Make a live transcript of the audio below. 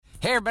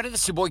Hey everybody,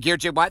 this is your boy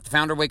Garrett J. White, the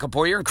founder of Wake Up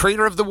Warrior and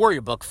creator of the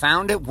Warrior Book,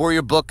 found at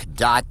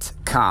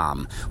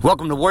warriorbook.com.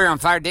 Welcome to Warrior on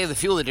Fire Daily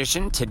Fuel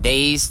Edition.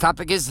 Today's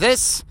topic is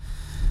this: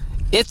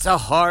 it's a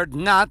hard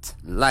not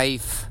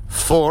life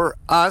for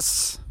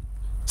us.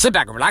 Sit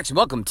back and relax and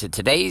welcome to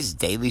today's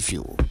Daily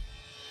Fuel.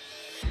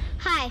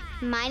 Hi,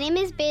 my name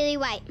is Bailey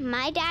White.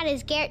 My dad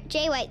is Garrett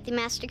J. White, the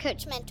Master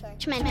Coach Mentor.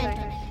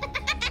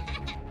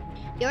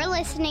 You're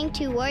listening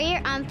to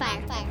Warrior on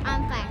Fire.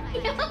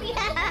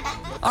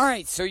 All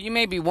right, so you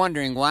may be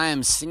wondering why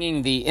I'm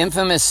singing the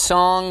infamous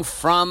song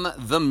from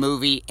the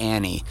movie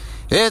Annie.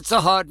 It's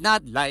a hard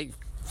not life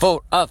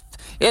for us.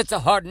 It's a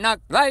hard not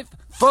life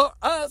for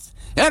us.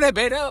 It's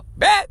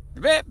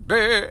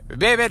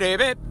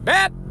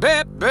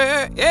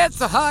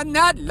a hard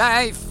not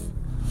life.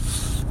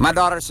 My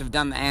daughters have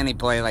done the Annie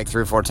play like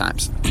 3 or 4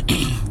 times.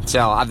 So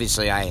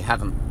obviously I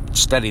haven't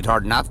studied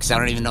hard enough because I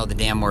don't even know the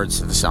damn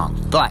words of the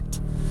song. But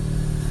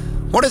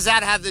what does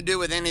that have to do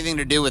with anything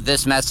to do with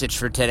this message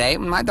for today?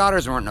 My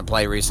daughters weren't in a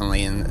play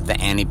recently in the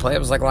Annie play. It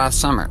was like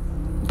last summer.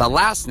 But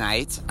last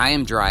night, I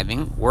am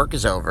driving. Work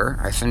is over.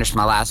 I finished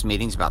my last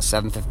meetings about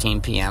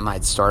 7:15 p.m.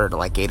 I'd started at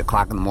like 8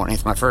 o'clock in the morning.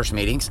 It's my first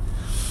meetings.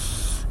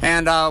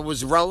 And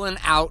was rolling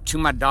out to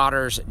my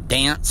daughter's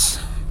dance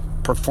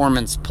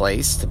performance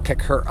place to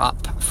pick her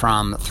up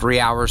from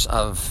 3 hours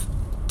of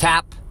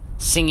tap,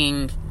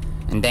 singing,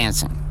 and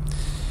dancing.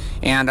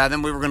 And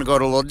then we were going to go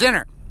to a little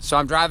dinner. So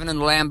I'm driving in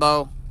the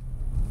Lambo.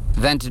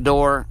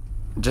 Aventador,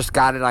 just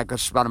got it like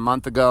just about a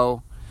month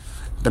ago.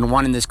 Been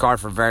wanting this car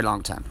for a very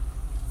long time.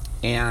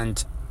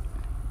 And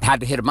had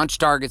to hit a bunch of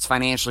targets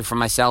financially for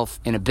myself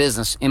in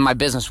my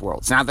business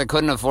world. It's not that I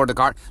couldn't afford the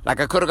car. Like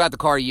I could have got the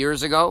car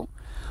years ago,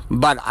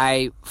 but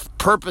I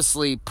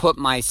purposely put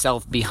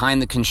myself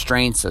behind the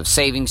constraints of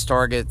savings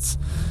targets,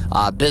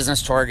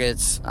 business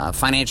targets,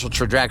 financial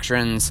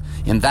trajectories,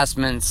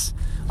 investments,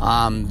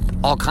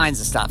 all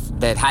kinds of stuff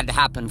that had to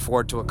happen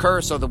for it to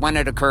occur, so that when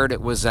it occurred, it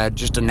was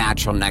just a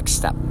natural next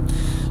step.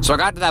 So I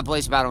got to that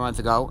place about a month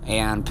ago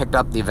and picked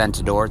up the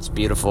Aventador. It's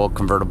beautiful,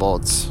 convertible.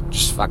 It's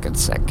just fucking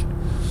sick.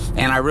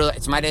 And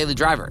it's my daily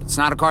driver. It's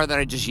not a car that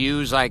I just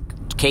use like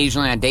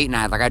occasionally on date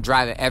night. Like I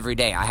drive it every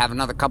day. I have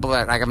another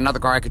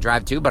car I could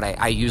drive too, but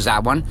I use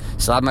that one.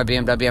 Still have my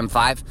BMW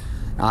M5.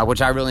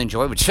 Which I really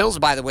enjoy, which feels,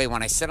 by the way,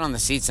 when I sit on the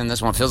seats in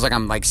this one, feels like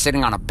I'm like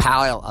sitting on a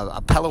pillow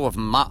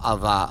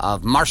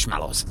of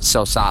marshmallows. It's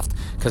so soft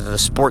because of the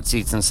sport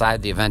seats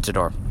inside the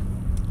Aventador.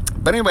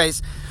 But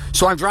anyways,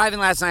 so I'm driving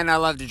last night, and I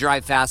love to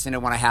drive fast in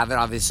it when I have it.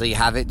 Obviously, you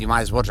have it, you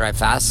might as well drive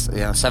fast.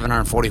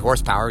 740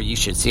 horsepower. You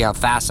should see how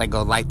fast I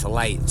go light to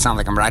light. It sounds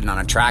like I'm riding on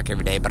a track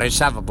every day, but I just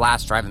have a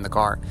blast driving the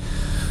car.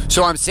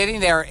 So I'm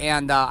sitting there,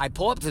 and I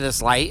pull up to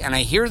this light, and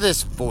I hear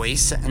this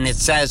voice, and it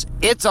says,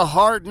 "It's a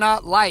hard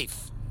not life."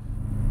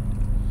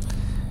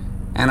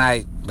 And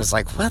I was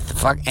like, what the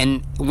fuck?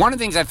 And one of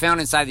the things I found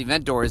inside the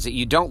Aventador is that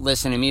you don't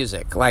listen to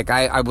music. Like,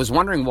 I was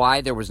wondering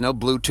why there was no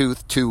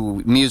Bluetooth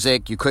to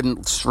music. You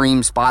couldn't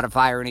stream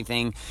Spotify or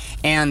anything.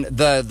 And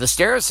the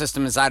stereo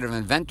system inside of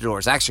an Aventador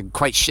is actually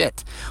quite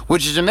shit,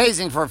 which is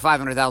amazing for a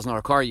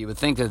 $500,000 car. You would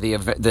think that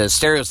the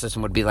stereo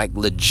system would be, like,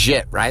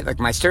 legit, right? Like,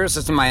 my stereo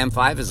system, my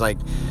M5, is, like,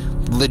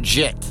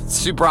 legit. It's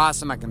super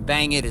awesome. I can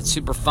bang it. It's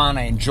super fun.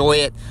 I enjoy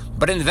it.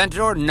 But in the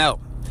Aventador, no.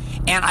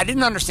 And I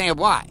didn't understand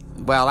why.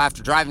 Well,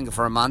 after driving it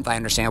for a month, I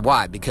understand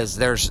why. Because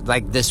there's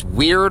like this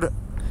weird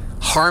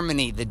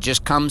harmony that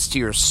just comes to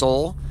your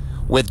soul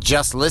with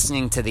just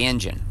listening to the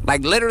engine.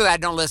 Like literally, I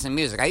don't listen to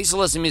music. I used to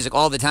listen to music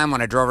all the time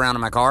when I drove around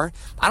in my car.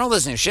 I don't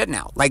listen to shit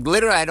now. Like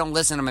literally, I don't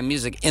listen to my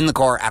music in the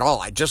car at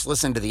all. I just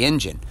listen to the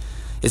engine.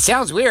 It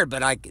sounds weird,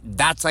 but like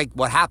that's like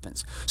what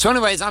happens. So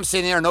anyways, I'm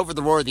sitting there, and over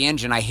the roar of the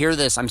engine, I hear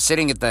this. I'm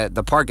sitting at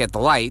the park at the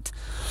light,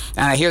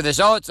 and I hear this,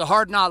 "Oh, it's a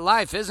hard not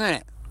life, isn't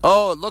it?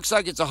 Oh, it looks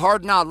like it's a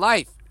hard not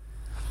life."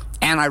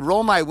 And I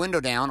roll my window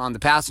down on the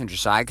passenger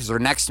side because they're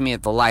next to me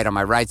at the light on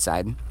my right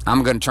side.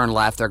 I'm going to turn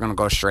left. They're going to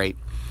go straight.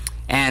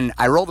 And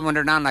I roll the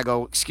window down and I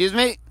go, "Excuse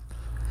me?"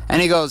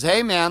 And he goes,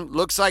 "Hey, man,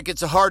 looks like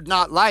it's a hard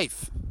not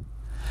life."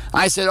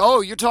 I said,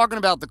 "Oh, you're talking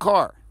about the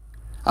car."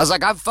 I was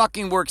like, I've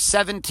fucking worked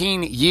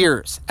 17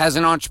 years as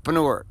an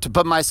entrepreneur to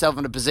put myself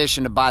in a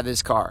position to buy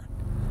this car.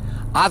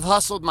 I've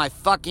hustled my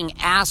fucking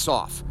ass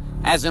off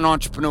as an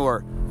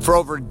entrepreneur for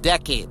over a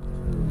decade.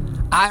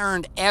 I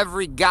earned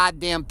every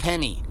goddamn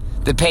penny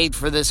that paid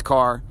for this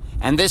car,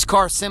 and this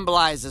car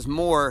symbolizes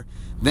more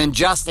than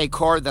just a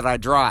car that I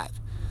drive.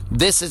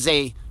 This is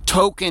a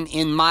token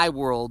in my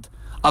world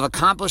of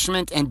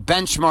accomplishment and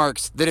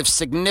benchmarks that have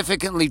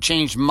significantly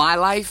changed my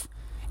life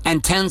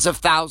and tens of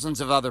thousands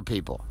of other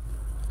people.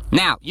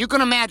 Now, you can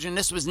imagine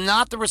this was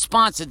not the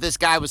response that this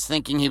guy was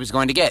thinking he was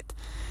going to get.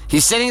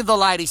 He's sitting at the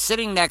light, he's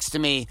sitting next to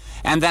me,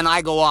 and then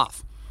I go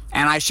off.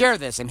 And I share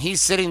this, and he's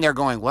sitting there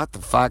going, what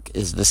the fuck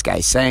is this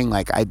guy saying?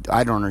 Like, I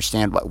don't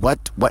understand.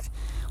 What?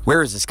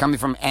 Where is this coming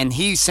from? And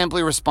he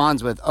simply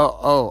responds with,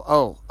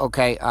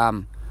 okay,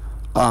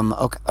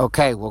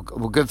 okay, well,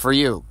 good for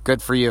you,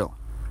 good for you.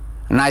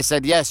 And I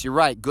said, yes, you're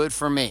right, good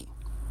for me.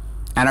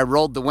 And I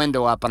rolled the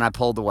window up and I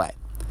pulled away.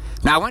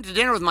 Now, I went to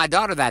dinner with my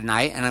daughter that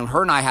night, and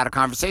her and I had a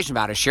conversation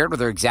about it. I shared with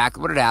her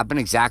exactly what had happened,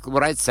 exactly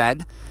what I'd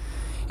said.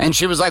 And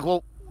she was like,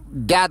 well,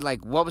 Dad,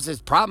 like, what was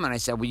his problem? And I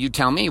said, well, you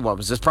tell me, what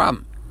was his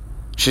problem?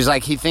 She's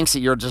like, he thinks that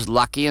you're just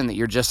lucky and that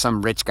you're just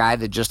some rich guy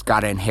that just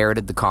got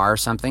inherited the car or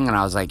something. And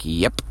I was like,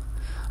 yep.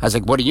 I was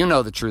like, what do you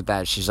know the truth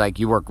as? She's like,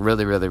 you work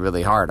really, really,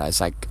 really hard. I was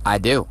like, I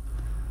do.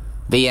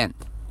 The end.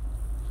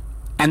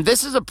 And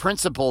this is a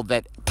principle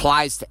that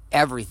applies to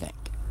everything,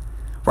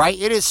 right?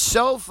 It is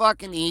so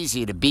fucking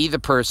easy to be the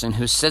person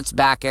who sits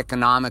back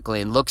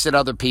economically and looks at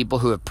other people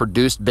who have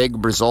produced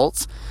big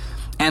results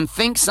and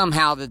thinks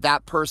somehow that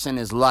that person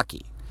is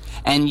lucky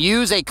and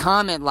use a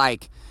comment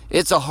like,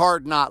 it's a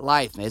hard not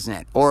life, isn't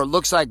it? Or it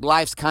looks like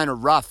life's kind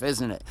of rough,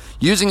 isn't it?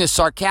 Using a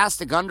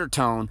sarcastic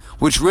undertone,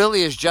 which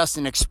really is just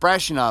an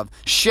expression of,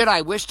 shit,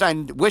 I wished I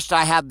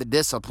had the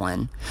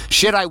discipline.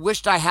 Shit, I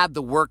wished I had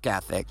the work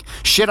ethic.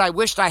 Shit, I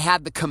wished I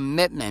had the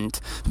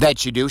commitment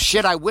that you do.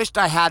 Shit, I wished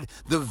I had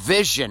the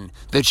vision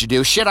that you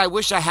do. Shit, I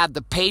wish I had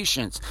the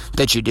patience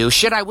that you do.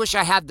 Shit, I wish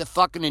I had the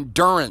fucking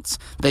endurance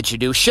that you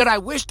do. Shit, I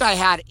wished I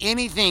had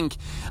anything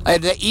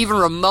that even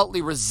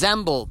remotely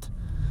resembled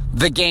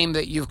the game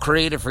that you've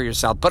created for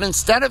yourself. But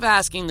instead of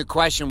asking the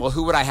question, well,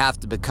 who would I have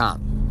to become?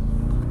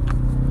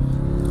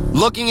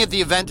 Looking at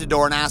the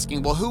Aventador and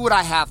asking, well, who would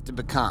I have to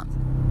become?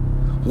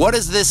 What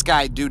does this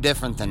guy do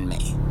different than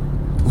me?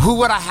 Who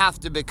would I have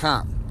to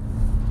become?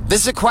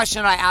 This is a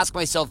question I ask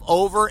myself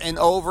over and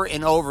over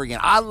and over again.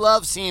 I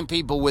love seeing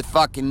people with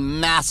fucking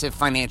massive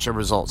financial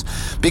results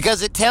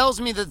because it tells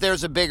me that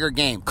there's a bigger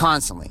game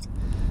constantly.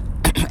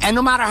 And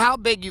no matter how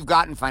big you've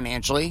gotten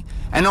financially,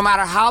 and no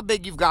matter how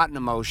big you've gotten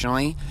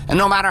emotionally, and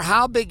no matter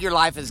how big your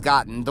life has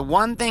gotten, the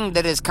one thing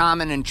that is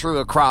common and true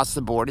across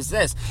the board is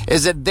this,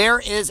 is that there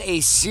is a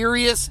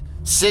serious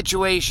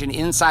situation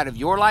inside of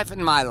your life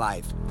and my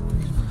life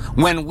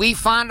when we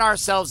find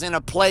ourselves in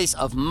a place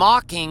of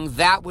mocking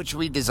that which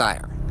we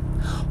desire.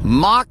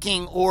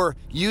 Mocking or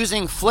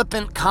using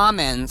flippant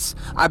comments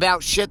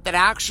about shit that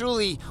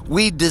actually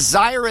we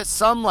desire at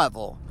some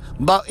level,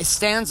 but it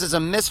stands as a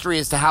mystery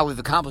as to how we've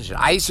accomplished it.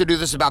 I used to do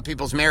this about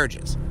people's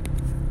marriages.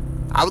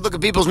 I would look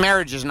at people's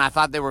marriages and I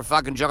thought they were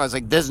fucking joking. I was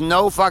like, there's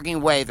no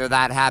fucking way they're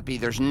that happy.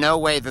 There's no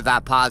way they're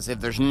that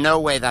positive. There's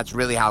no way that's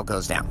really how it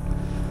goes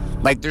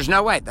down. Like, there's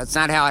no way. That's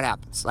not how it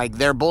happens. Like,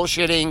 they're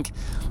bullshitting.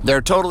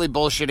 They're totally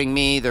bullshitting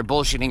me. They're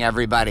bullshitting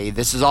everybody.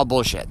 This is all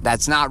bullshit.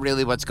 That's not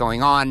really what's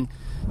going on.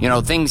 You know,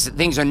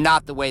 things are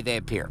not the way they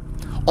appear.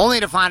 Only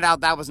to find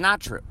out that was not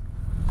true.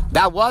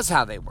 That was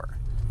how they were.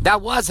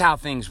 That was how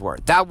things were.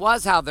 That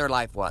was how their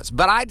life was.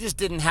 But I just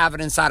didn't have it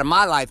inside of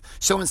my life.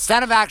 So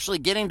instead of actually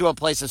getting to a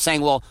place of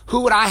saying, well, who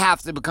would I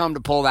have to become to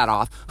pull that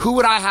off? Who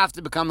would I have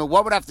to become and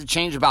what would I have to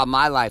change about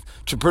my life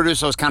to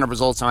produce those kind of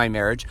results in my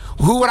marriage?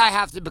 Who would I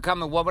have to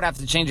become and what would I have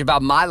to change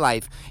about my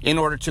life in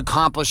order to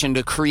accomplish and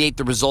to create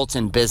the results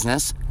in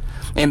business,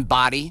 in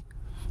body?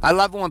 I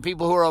love when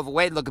people who are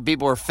overweight look at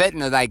people who are fit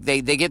and like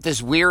they get this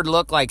weird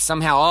look like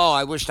somehow, oh,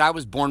 I wished I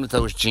was born with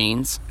those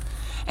genes.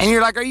 And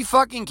you're like, are you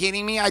fucking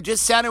kidding me? I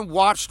just sat and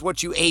watched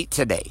what you ate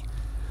today.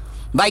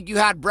 Like you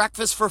had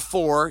breakfast for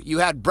 4, you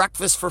had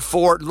breakfast for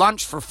 4,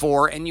 lunch for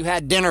 4, and you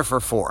had dinner for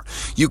 4.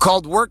 You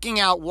called working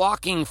out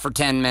walking for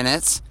 10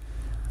 minutes,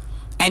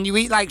 and you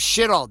eat like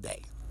shit all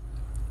day.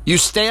 You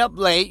stay up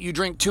late, you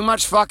drink too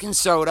much fucking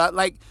soda.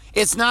 Like,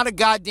 it's not a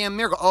goddamn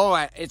miracle.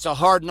 Oh, it's a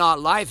hard not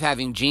life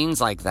having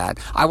genes like that.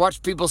 I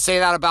watch people say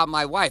that about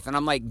my wife, and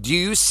I'm like, do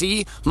you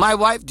see my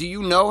wife? Do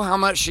you know how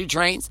much she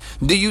trains?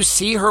 Do you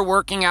see her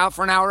working out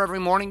for an hour every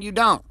morning? You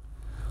don't.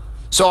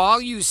 So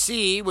all you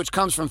see, which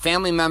comes from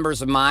family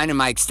members of mine and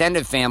my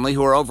extended family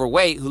who are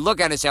overweight, who look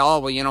at it and say, oh,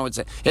 well, you know,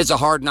 it's a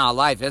hard not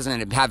life,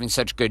 isn't it, having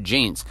such good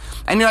genes?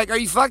 And you're like, are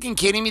you fucking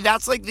kidding me?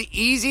 That's like the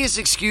easiest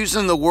excuse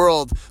in the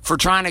world for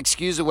trying to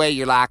excuse away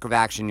your lack of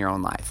action in your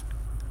own life.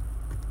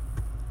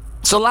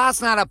 So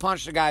last night I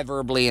punched a guy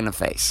verbally in the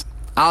face.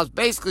 I was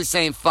basically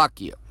saying, fuck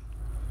you.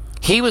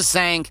 He was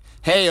saying,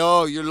 hey,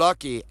 oh, you're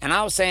lucky. And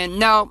I was saying,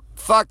 no,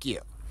 fuck you.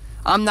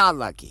 I'm not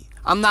lucky.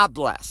 I'm not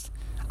blessed.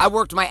 I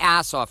worked my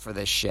ass off for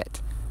this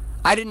shit.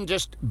 I didn't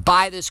just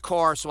buy this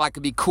car so I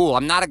could be cool.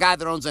 I'm not a guy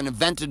that owns an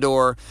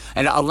Aventador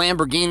and a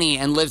Lamborghini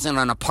and lives in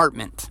an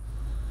apartment.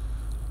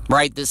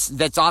 Right?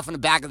 That's off in the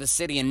back of the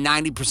city and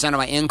 90% of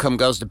my income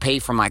goes to pay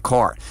for my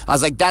car. I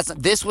was like,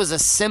 this was a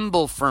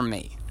symbol for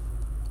me.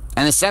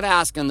 And instead of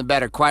asking the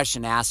better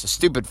question, I asked a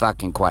stupid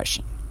fucking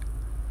question.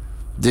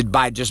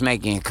 By just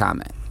making a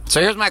comment. So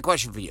here's my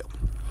question for you.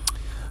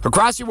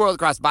 Across your world,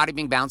 across body,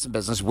 being, balance, and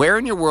business, where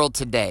in your world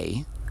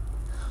today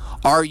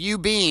are you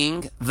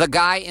being the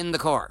guy in the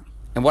car?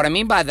 And what I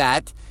mean by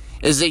that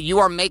is that you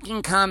are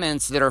making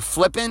comments that are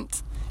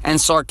flippant and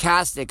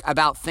sarcastic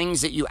about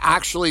things that you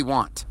actually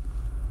want.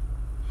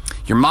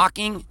 You're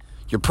mocking,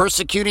 you're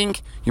persecuting,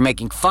 you're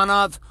making fun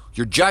of,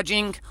 you're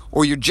judging,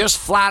 or you're just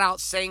flat out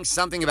saying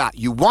something about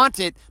it. You want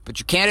it, but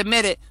you can't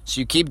admit it,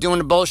 so you keep doing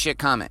the bullshit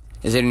comment.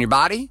 Is it in your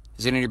body?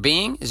 Is it in your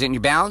being? Is it in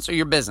your balance or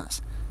your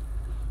business?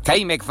 Okay,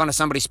 you make fun of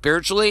somebody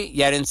spiritually,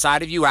 yet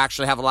inside of you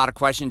actually have a lot of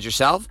questions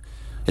yourself.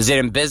 Is it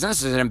in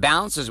business? Is it in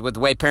balance? Is it with the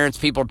way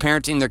people are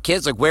parenting their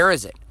kids? Like, where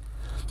is it?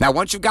 Now,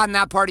 once you've gotten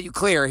that part of you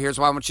clear, here's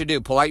what I want you to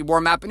do. Pull out your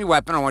war map and your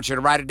weapon. I want you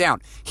to write it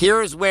down.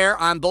 Here is where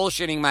I'm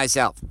bullshitting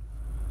myself.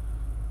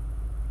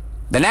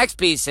 The next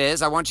piece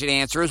is, I want you to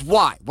answer is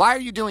why. Why are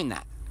you doing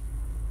that?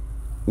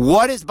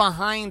 What is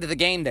behind the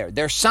game there?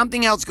 There's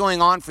something else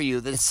going on for you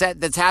that's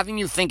having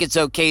you think it's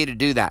okay to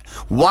do that.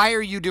 Why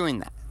are you doing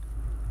that?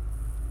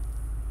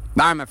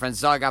 All right, my friends,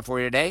 that's all I got for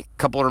you today. A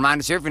couple of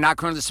reminders here. If you're not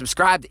currently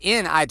subscribed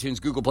in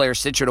iTunes, Google Play, or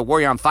Stitcher to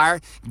Warrior on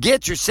Fire,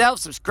 get yourself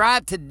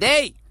subscribed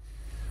today.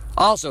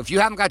 Also, if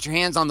you haven't got your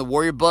hands on the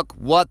Warrior Book,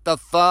 what the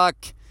fuck?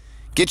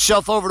 Get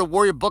yourself over to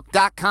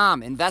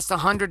warriorbook.com. Invest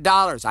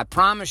 $100. I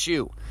promise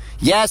you.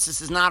 Yes,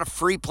 this is not a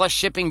free plus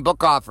shipping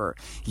book offer.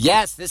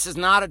 Yes, this is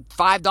not a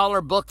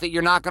 $5 book that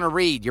you're not going to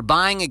read. You're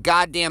buying a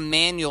goddamn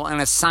manual and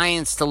a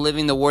science to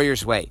living the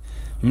Warrior's way.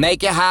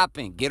 Make it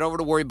happen. Get over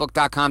to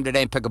warriorbook.com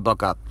today and pick a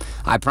book up.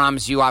 I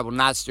promise you, I will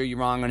not steer you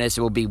wrong on this.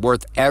 It will be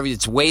worth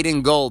its weight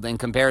in gold in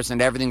comparison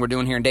to everything we're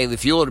doing here in Daily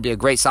Fuel. It'll be a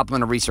great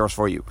supplemental resource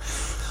for you.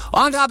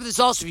 On top of this,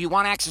 also, if you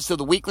want access to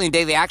the weekly and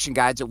daily action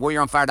guides at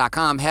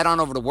warrioronfire.com, head on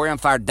over to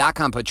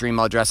warrioronfire.com, put your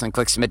email address, and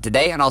click submit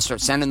today, and I'll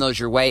start sending those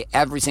your way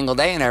every single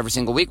day and every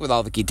single week with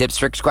all the key tips,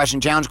 tricks, question,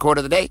 challenge, quote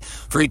of the day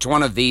for each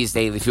one of these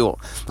Daily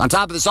Fuel. On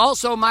top of this,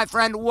 also, my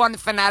friend, one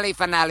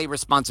finale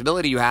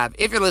responsibility you have.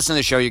 If you're listening to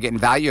the show, you're getting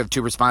value. You have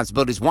two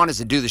responsibilities. One is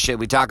to do the shit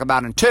we talk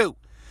about, and two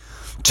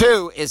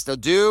is to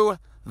do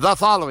the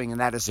following,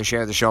 and that is to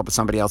share the show up with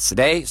somebody else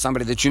today,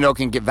 somebody that you know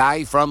can get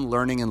value from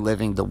learning and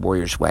living the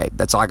Warrior's way.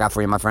 That's all I got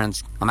for you, my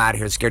friends. I'm out of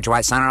here. Scared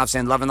White signing off,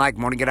 saying love and light.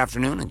 Morning, good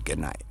afternoon, and good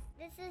night.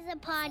 This is a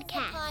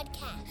podcast.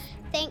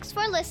 Thanks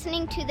for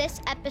listening to this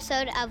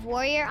episode of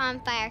Warrior on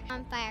Fire.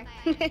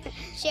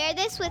 Share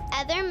this with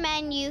other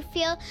men you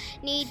feel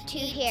need to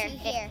hear.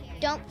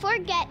 Don't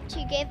forget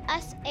to give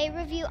us a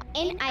review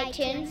in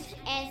iTunes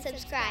and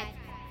subscribe.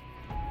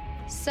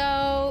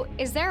 So,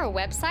 is there a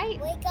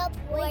website? Wake up,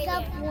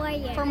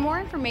 Warrior. For more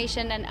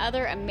information and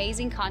other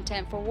amazing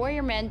content for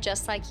warrior men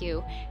just like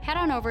you, head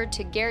on over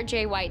to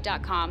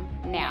GarrettJWhite.com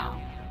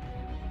now.